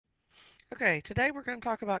Okay, today we're going to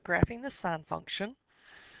talk about graphing the sine function.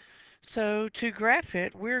 So to graph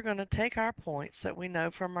it, we're going to take our points that we know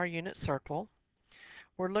from our unit circle.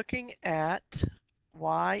 We're looking at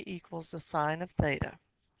y equals the sine of theta.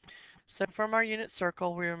 So from our unit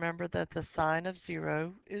circle, we remember that the sine of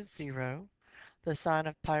 0 is 0. The sine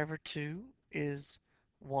of pi over 2 is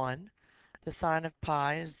 1. The sine of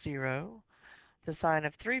pi is 0. The sine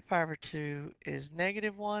of 3 pi over 2 is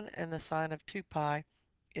negative 1. And the sine of 2 pi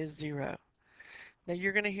is 0. Now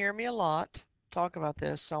you're going to hear me a lot talk about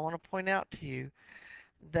this, so I want to point out to you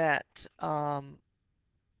that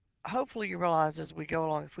hopefully you realize as we go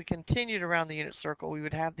along, if we continued around the unit circle, we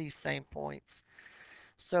would have these same points.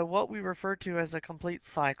 So what we refer to as a complete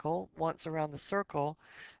cycle, once around the circle,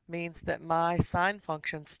 means that my sine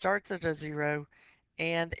function starts at a 0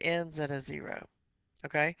 and ends at a 0.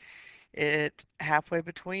 Okay? It halfway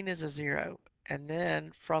between is a 0. And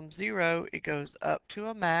then from 0, it goes up to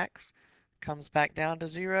a max, comes back down to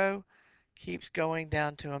 0, keeps going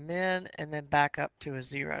down to a min, and then back up to a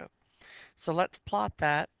 0. So let's plot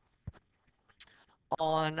that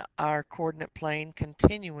on our coordinate plane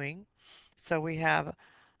continuing. So we have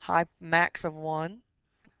high max of 1,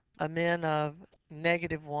 a min of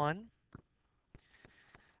negative 1.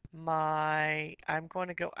 I'm going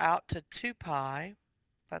to go out to 2 pi.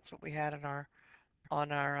 That's what we had in our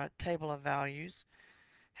on our table of values.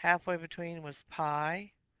 Halfway between was pi.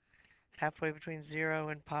 Halfway between 0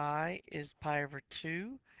 and pi is pi over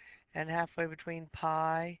 2. And halfway between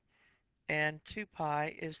pi and 2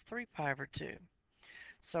 pi is 3 pi over 2.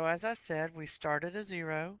 So as I said, we start at a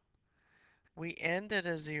 0. We end at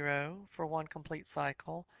a 0 for one complete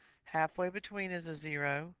cycle. Halfway between is a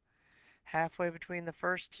 0. Halfway between the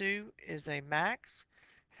first two is a max.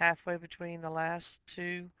 Halfway between the last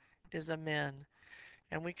two is a min.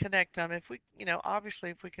 And we connect them. If we, obviously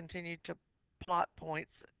if we continue to plot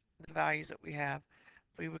points, the values that we have,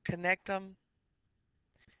 we would connect them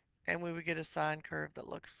and we would get a sine curve that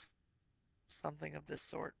looks something of this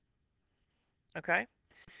sort. Okay?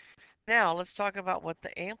 Now let's talk about what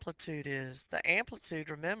the amplitude is. The amplitude,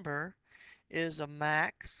 remember, is a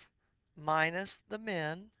max minus the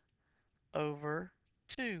min over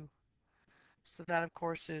 2. So that, of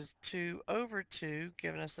course, is 2 over 2,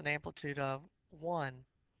 giving us an amplitude of 1.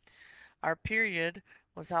 Our period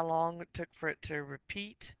was how long it took for it to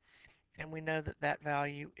repeat, and we know that that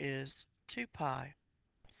value is 2 pi.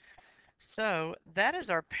 So that is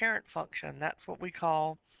our parent function. That's what we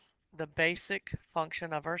call the basic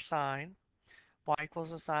function of our sine. Y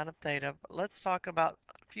equals the sine of theta. But let's talk about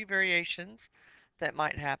a few variations that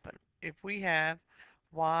might happen. If we have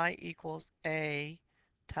y equals a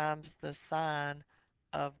times the sine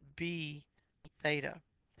of b theta,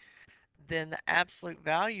 then the absolute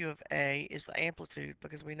value of a is the amplitude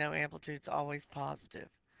because we know amplitude is always positive.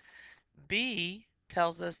 B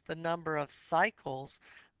tells us the number of cycles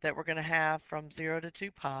that we're going to have from 0 to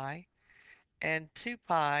 2 pi, and 2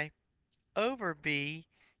 pi over b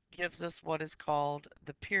gives us what is called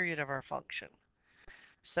the period of our function.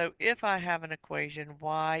 So if I have an equation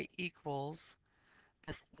y equals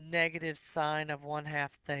this negative sine of 1/2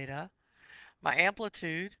 theta, my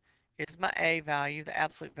amplitude is my a value, the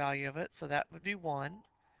absolute value of it, so that would be 1.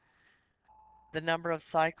 The number of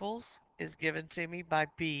cycles is given to me by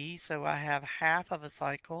b, so I have half of a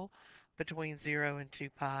cycle between 0 and 2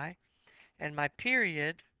 pi. And my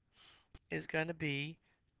period is going to be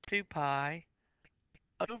 2 pi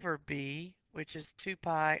over b, which is 2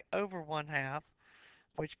 pi over 1/2,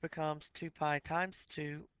 which becomes 2 pi times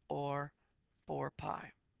 2, or 4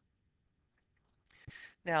 pi.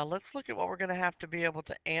 Now let's look at what we're going to have to be able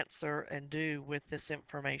to answer and do with this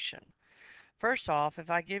information. First off,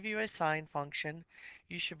 if I give you a sine function,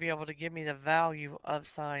 you should be able to give me the value of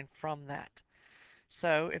sine from that.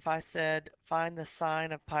 So if I said find the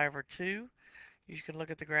sine of pi over 2, you can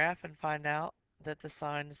look at the graph and find out that the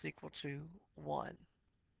sine is equal to 1.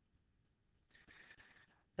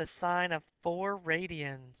 The sine of 4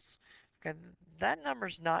 radians. Okay, that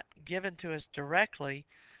number's not given to us directly,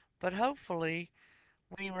 but hopefully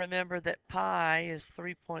we remember that pi is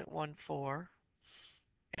 3.14,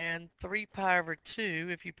 and 3 pi over 2,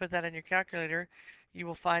 if you put that in your calculator, you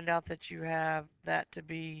will find out that you have that to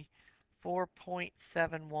be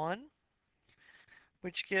 4.71,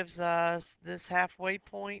 which gives us this halfway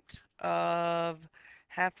point of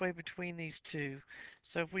halfway between these two.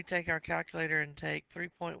 So if we take our calculator and take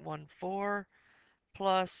 3.14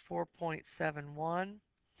 plus 4.71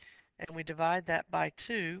 and we divide that by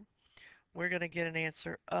 2, we're going to get an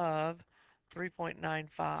answer of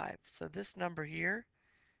 3.95. So this number here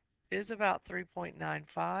is about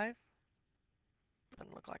 3.95.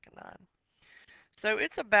 Doesn't look like a 9. So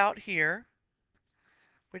it's about here,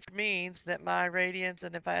 which means that my radians,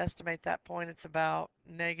 and if I estimate that point, it's about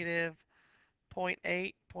negative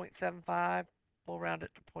 0.8, 0.75. We'll round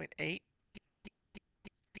it to zero point 0.8.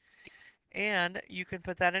 And you can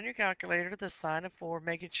put that in your calculator, the sine of 4,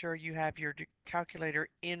 making sure you have your calculator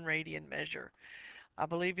in radian measure. I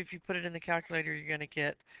believe if you put it in the calculator, you're going to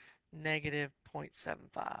get negative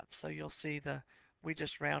 0.75. So you'll see we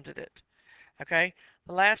just rounded it. Okay,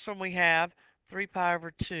 the last one we have 3 pi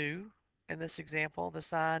over 2. In this example, the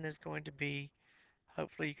sine is going to be,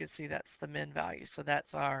 hopefully you can see that's the min value. So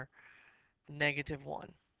that's our negative 1.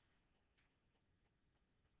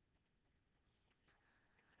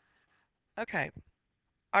 Okay,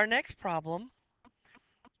 our next problem,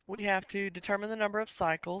 we have to determine the number of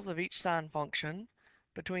cycles of each sine function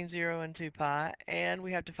between 0 and 2 pi, and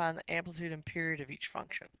we have to find the amplitude and period of each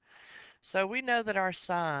function. So we know that our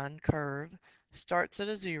sine curve starts at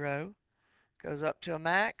a 0, goes up to a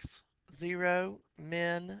max, 0,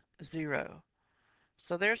 min, 0.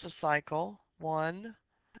 So there's a cycle, 1,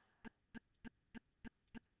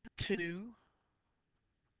 2,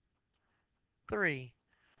 3.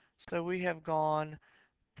 So we have gone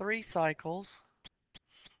 3 cycles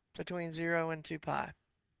between 0 and 2 pi.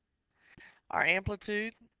 Our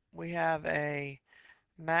amplitude, we have a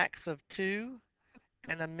max of 2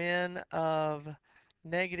 and a min of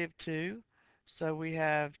negative 2. So we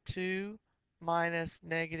have 2 minus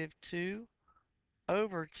negative 2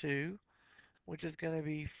 over 2, which is going to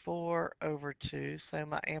be 4 over 2. So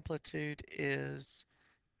my amplitude is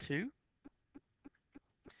 2.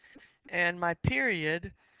 And my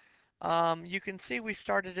period, you can see we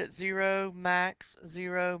started at 0, max,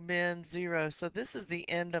 0, min, 0. So this is the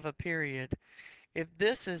end of a period. If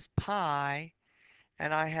this is pi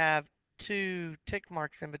and I have 2 tick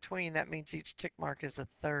marks in between, that means each tick mark is a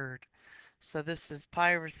third. So this is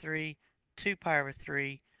pi over 3, 2 pi over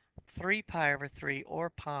 3, 3 pi over 3, or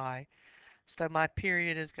pi. So my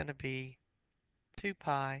period is going to be 2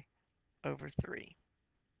 pi over 3.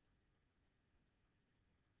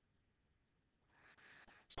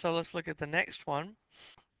 So let's look at the next one.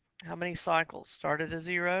 How many cycles? Start at a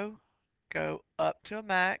 0, go up to a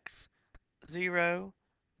max, 0,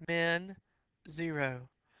 min, 0.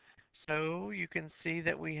 So you can see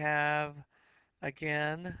that we have,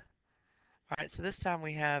 again, all right, so this time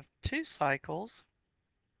we have 2 cycles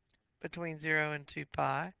between 0 and 2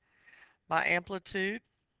 pi. My amplitude,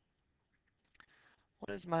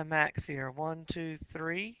 what is my max here? 1, 2,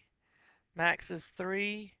 3. Max is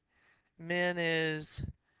 3. Min is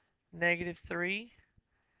negative 3.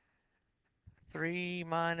 3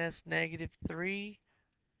 minus negative 3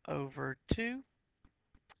 over 2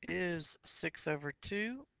 is 6 over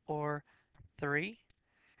 2, or 3.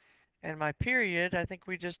 And my period, I think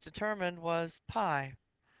we just determined, was pi.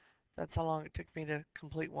 That's how long it took me to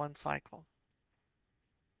complete one cycle.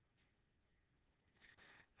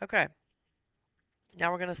 Okay,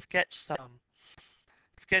 now we're going to sketch some.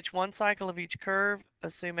 Sketch one cycle of each curve.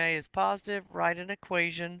 Assume A is positive. Write an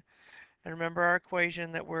equation. And remember our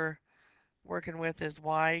equation that we're working with is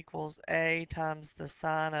y equals A times the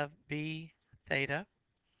sine of B theta.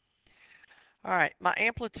 All right, my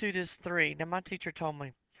amplitude is 3. Now my teacher told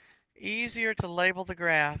me, easier to label the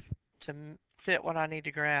graph to fit what I need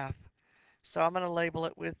to graph. So I'm going to label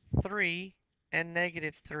it with 3 and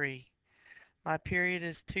negative 3. My period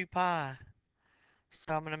is 2 pi.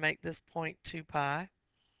 So I'm going to make this point 2 pi.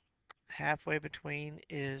 Halfway between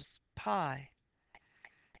is pi.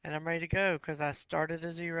 And I'm ready to go because I started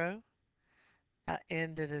a 0. I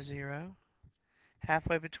ended a 0.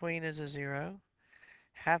 Halfway between is a 0.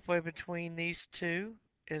 Halfway between these two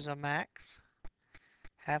is a max.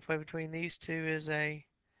 Halfway between these two is a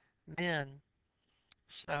min.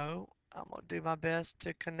 So I'm going to do my best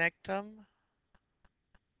to connect them.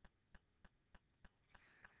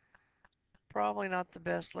 Probably not the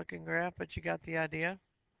best looking graph, but you got the idea.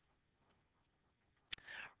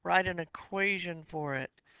 Write an equation for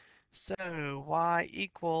it. So y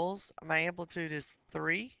equals, my amplitude is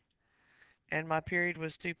 3, and my period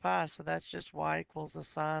was 2 pi, so that's just y equals the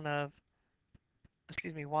sine of,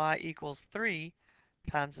 excuse me, y equals 3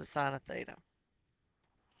 times the sine of theta.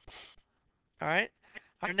 All right,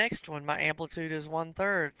 our next one, my amplitude is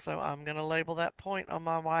 1/3, so I'm going to label that point on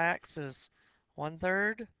my y-axis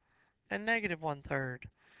 1/3 and negative 1/3.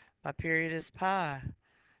 My period is pi.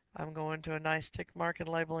 I'm going to a nice tick mark and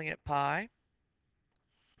labeling it pi.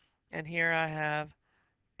 And here I have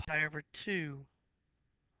pi over 2.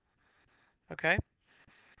 Okay,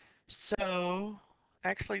 so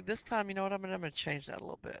actually this time, you know what, I'm going to change that a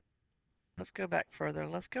little bit. Let's go back further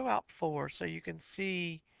and let's go out 4 so you can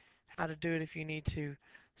see how to do it if you need to.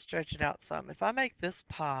 stretch it out some. If I make this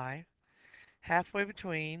pi, halfway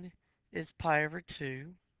between is pi over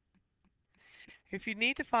 2. If you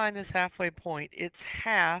need to find this halfway point, it's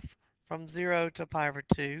half from 0 to pi over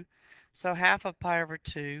 2. So half of pi over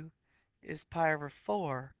 2 is pi over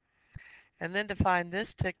 4. And then to find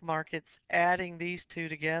this tick mark, it's adding these two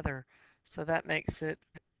together. So that makes it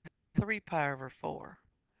 3 pi over 4.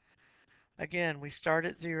 Again, we start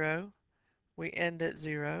at 0, we end at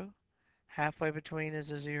 0. Halfway between is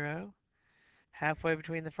a 0. Halfway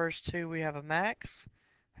between the first two, we have a max.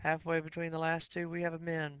 Halfway between the last two, we have a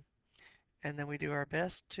min. And then we do our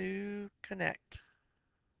best to connect.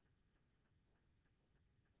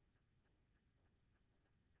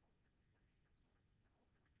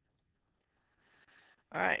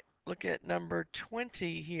 All right, look at number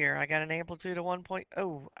 20 here. I got an amplitude of 1 point.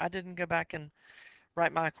 Oh, I didn't go back and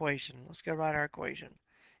write my equation. Let's go write our equation.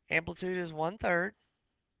 Amplitude is 1/3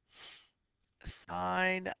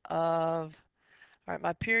 sine of, all right,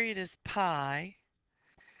 my period is pi.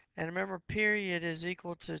 And remember, period is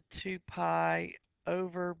equal to 2 pi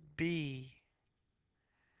over b.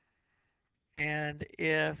 And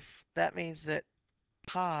if that means that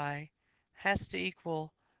pi has to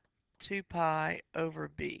equal 2 pi over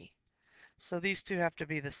b. So these two have to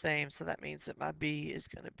be the same, so that means that my b is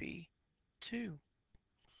going to be 2.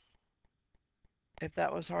 If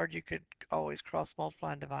that was hard, you could always cross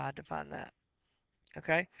multiply and divide to find that.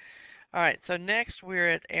 Okay? All right, so next we're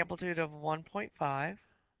at amplitude of 1.5.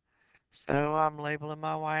 So I'm labeling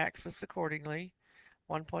my y-axis accordingly.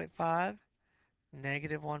 1.5,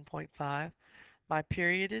 negative 1.5. My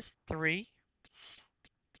period is 3.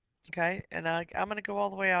 Okay, and I'm going to go all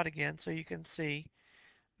the way out again so you can see.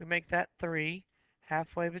 We make that 3.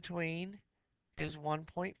 Halfway between is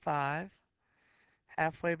 1.5.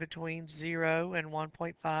 Halfway between 0 and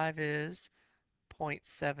 1.5 is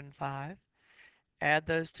 0.75. Add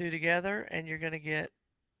those two together and you're going to get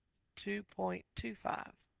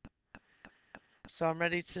 2.25. So I'm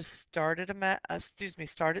ready to start at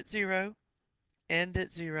start at 0, end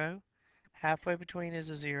at 0. Halfway between is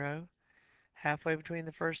a 0. Halfway between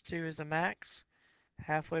the first two is a max.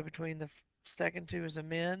 Halfway between the second two is a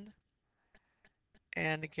min.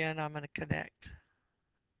 And again, I'm going to connect.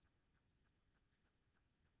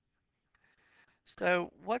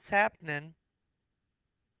 So what's happening?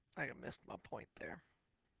 I missed my point there.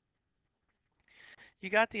 You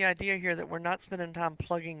got the idea here that we're not spending time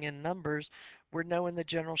plugging in numbers. We're knowing the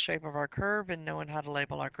general shape of our curve and knowing how to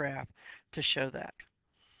label our graph to show that.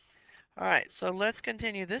 All right, so let's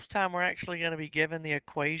continue. This time we're actually going to be given the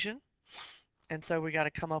equation. And so we got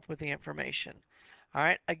to come up with the information. All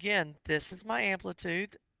right, again, this is my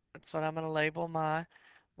amplitude. That's what I'm going to label my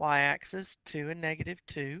y-axis, 2 and negative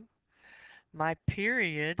 2. My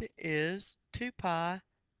period is 2 pi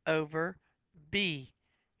over b.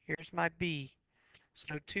 Here's my b.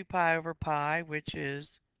 So 2 pi over pi, which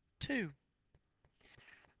is 2.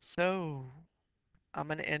 So I'm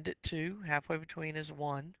going to end at 2. Halfway between is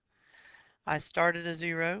 1. I start at a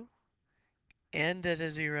 0, end at a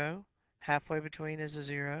 0. Halfway between is a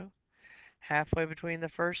 0. Halfway between the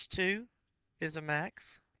first two is a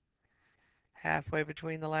max. Halfway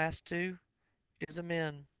between the last two is a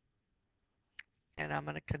min. And I'm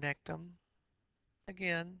going to connect them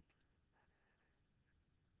again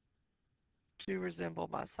to resemble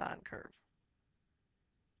my sine curve.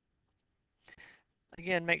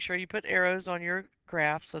 Again, make sure you put arrows on your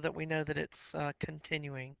graph so that we know that it's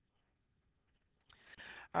continuing.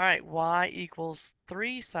 All right, y equals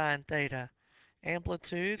 3 sine theta.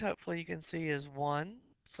 Amplitude, hopefully you can see, is 1.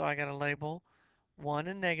 So I got to label 1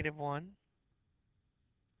 and negative 1.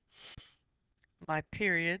 My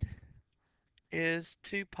period is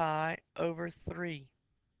 2 pi over 3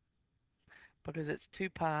 because it's 2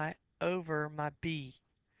 pi over my b.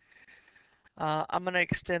 I'm going to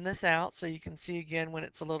extend this out so you can see again when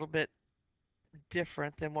it's a little bit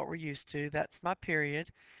different than what we're used to. That's my period.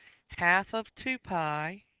 Half of 2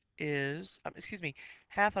 pi is, excuse me,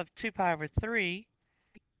 half of 2 pi over 3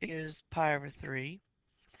 is pi over 3.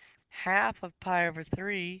 Half of pi over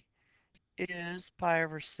 3 is pi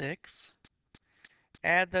over 6.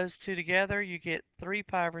 Add those two together, you get 3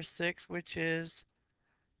 pi over 6, which is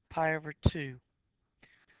pi over 2.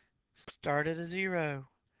 Start at a 0.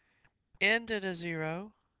 End at a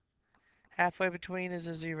 0. Halfway between is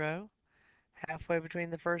a 0. Halfway between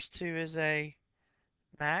the first two is a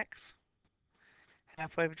max.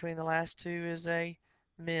 Halfway between the last two is a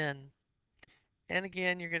min. And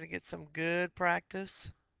again, you're going to get some good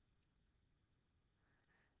practice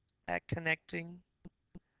at connecting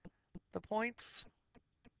the points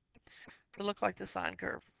to look like the sine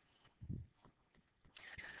curve.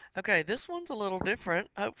 Okay, this one's a little different.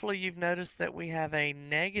 Hopefully you've noticed that we have a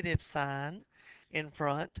negative sign in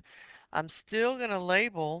front. I'm still going to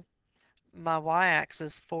label my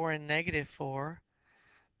y-axis 4 and -4,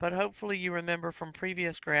 but hopefully you remember from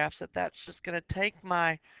previous graphs that that's just going to take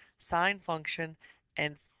my sine function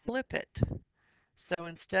and flip it. So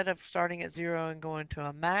instead of starting at 0 and going to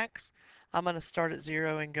a max, I'm going to start at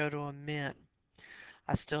 0 and go to a min.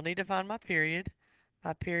 I still need to find my period.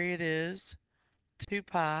 My period is 2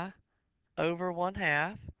 pi over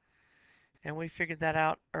 1/2, and we figured that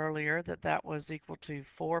out earlier that that was equal to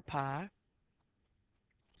 4 pi.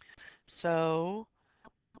 So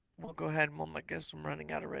we'll go ahead and I guess I'm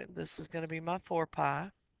running out of room. This is going to be my 4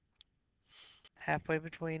 pi. Halfway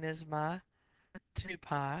between is my 2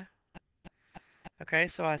 pi. Okay,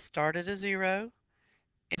 so I started a 0,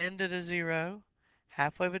 ended a 0,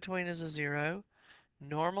 halfway between is a 0.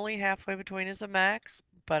 Normally halfway between is a max,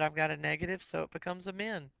 but I've got a negative, so it becomes a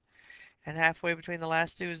min. And halfway between the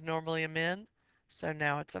last two is normally a min, so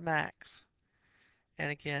now it's a max.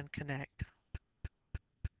 And again, connect.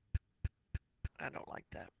 I don't like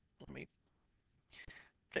that. Let me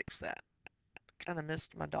fix that. Kind of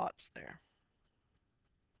missed my dots there.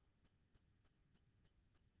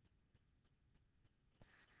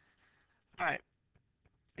 All right,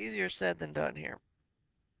 easier said than done here.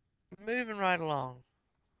 Moving right along.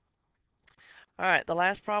 All right, the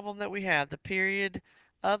last problem that we have, the period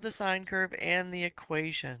of the sine curve and the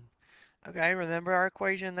equation. Okay, remember our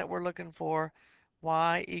equation that we're looking for,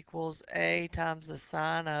 y equals a times the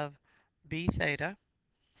sine of b theta.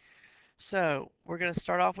 So we're going to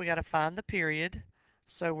start off, we got to find the period.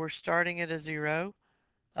 So we're starting at a 0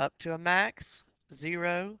 up to a max,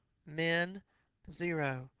 0, min,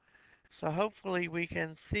 0. So hopefully we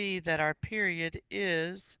can see that our period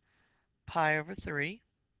is pi over 3.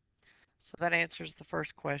 So that answers the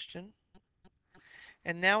first question.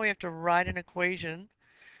 And now we have to write an equation.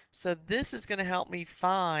 So this is going to help me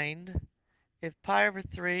find if pi over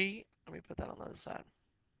 3, let me put that on the other side.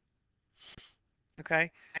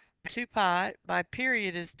 Okay, 2 pi, my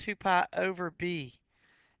period is 2 pi over b,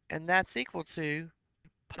 and that's equal to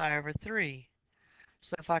pi over 3.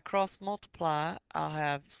 So if I cross multiply, I'll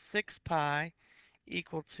have 6 pi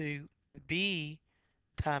equal to b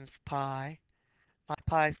times pi. My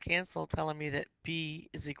pi's cancel, telling me that b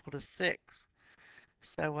is equal to 6.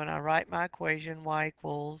 So when I write my equation, y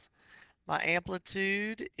equals, my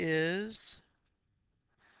amplitude is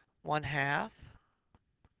 1/2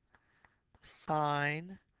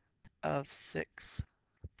 sine of 6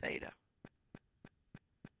 theta.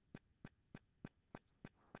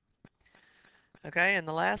 Okay, and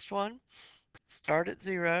the last one, start at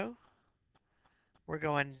 0. We're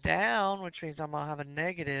going down, which means I'm going to have a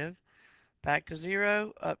negative. Back to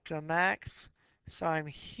 0, up to a max. So I'm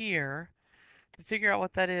here. To figure out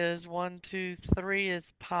what that is, 1, 2, 3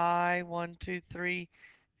 is pi. 1, 2, 3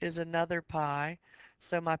 is another pi.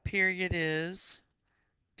 So my period is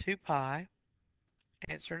 2 pi.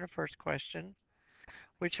 Answering the first question,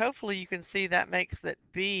 which hopefully you can see that makes that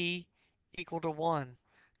b equal to 1.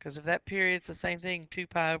 Because if that period's the same thing, 2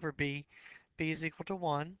 pi over b, b is equal to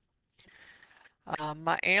 1.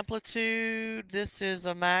 My amplitude, this is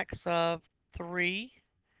a max of 3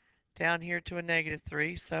 down here to a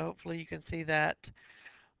 -3. So hopefully you can see that.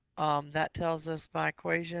 That tells us my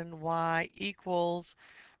equation y equals,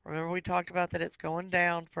 remember we talked about that it's going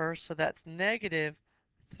down first, so that's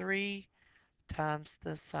 -3 times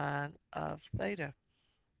the sine of theta.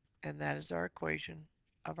 And that is our equation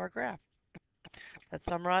of our graph. That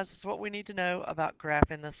summarizes what we need to know about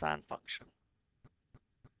graphing the sine function.